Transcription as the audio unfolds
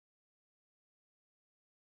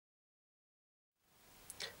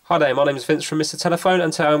Hi there, my name is Vince from Mr. Telephone,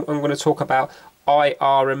 and today I'm going to talk about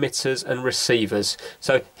IR emitters and receivers.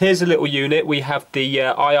 So here's a little unit. We have the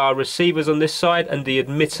IR receivers on this side and the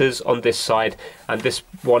emitters on this side, and this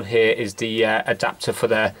one here is the adapter for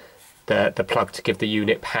the plug to give the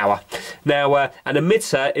unit power. Now an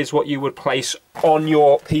emitter is what you would place on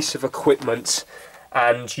your piece of equipment,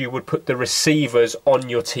 and you would put the receivers on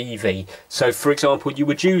your TV. So for example, you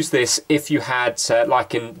would use this if you had,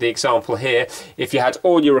 like in the example here, if you had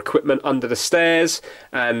all your equipment under the stairs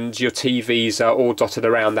and your TVs are all dotted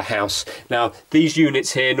around the house. Now these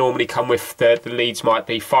units here normally come with, the leads might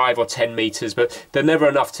be 5 or 10 meters, but they're never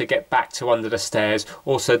enough to get back to under the stairs.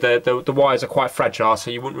 Also the wires are quite fragile,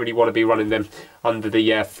 so you wouldn't really want to be running them under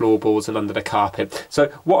the floorboards and under the carpet. So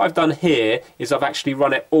what I've done here is I've actually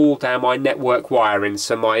run it all down my network wiring,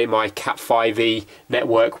 so my Cat5e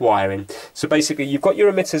network wiring. So basically you've got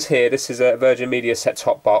your emitters here. This is a Virgin Media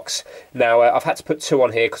set-top box. Now I've had to put 2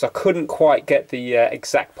 on here because I couldn't quite get the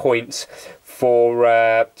exact points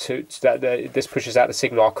for this pushes out the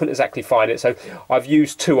signal. I couldn't exactly find it, so I've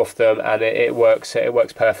used 2 of them, and it works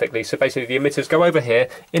perfectly. So basically the emitters go over here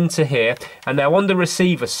into here, and now on the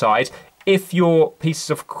receiver side, if your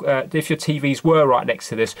pieces of if your TVs were right next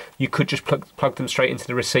to this, you could just plug them straight into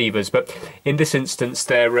the receivers, but in this instance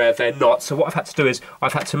they're not. So what I've had to do is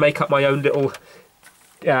I've had to make up my own little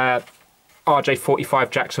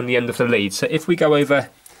RJ45 jacks on the end of the lead. So if we go over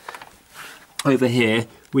here,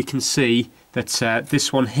 we can see that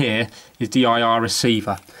this one here is the IR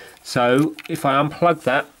receiver. So if I unplug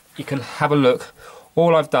that, you can have a look.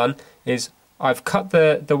 All I've done is I've cut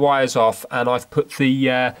the wires off, and I've put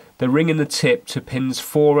the ring and the tip to pins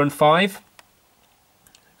 4 and 5.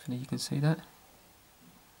 Hopefully you can see that.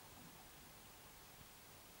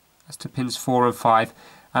 That's to pins 4 and 5,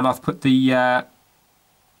 and I've put the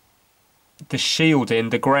shield in,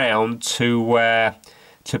 the ground, to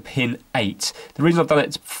pin 8. The reason I've done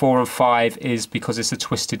it to 4 and 5 is because it's a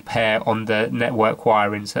twisted pair on the network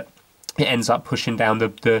wiring, so it ends up pushing down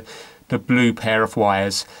the blue pair of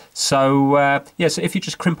wires. So yeah, so if you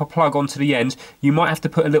just crimp a plug onto the end, you might have to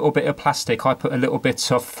put a little bit of plastic. I put a little bit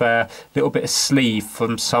of sleeve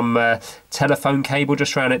from some telephone cable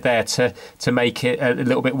just around it there to make it a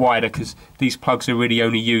little bit wider, because these plugs are really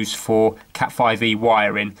only used for Cat5e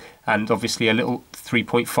wiring, and obviously a little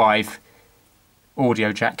 3.5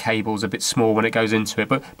 audio jack cable is a bit small when it goes into it.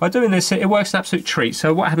 But by doing this, it works an absolute treat.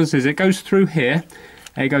 So what happens is it goes through here,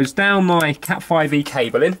 it goes down my Cat5e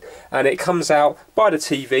cabling, and it comes out by the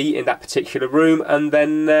TV in that particular room, and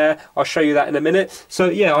then I'll show you that in a minute. So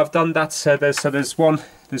yeah, I've done that. There's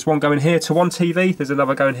one going here to one TV, there's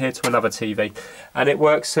another going here to another TV, and it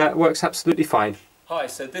works absolutely fine. Hi,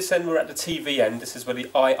 so this end we're at the TV end. This is where the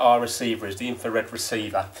IR receiver is, the infrared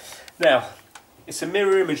receiver. Now it's a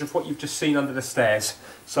mirror image of what you've just seen under the stairs.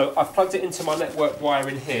 So I've plugged it into my network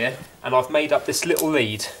wiring here, and I've made up this little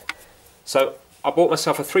lead. So I bought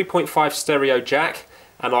myself a 3.5 stereo jack,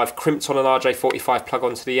 and I've crimped on an RJ45 plug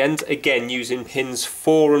onto the end, again using pins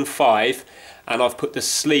 4 and 5, and I've put the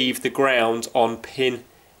sleeve, the ground, on pin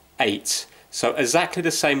 8. So exactly the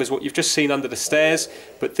same as what you've just seen under the stairs,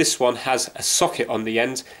 but this one has a socket on the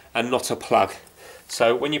end and not a plug.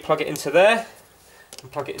 So when you plug it into there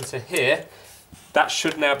and plug it into here, that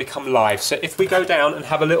should now become live. So if we go down and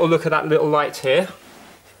have a little look at that little light here,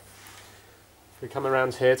 if we come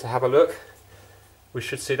around here to have a look, we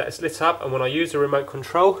should see that it's lit up, and when I use the remote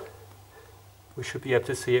control, we should be able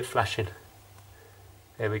to see it flashing.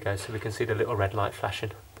 There we go, so we can see the little red light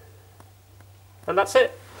flashing. And that's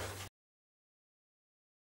it.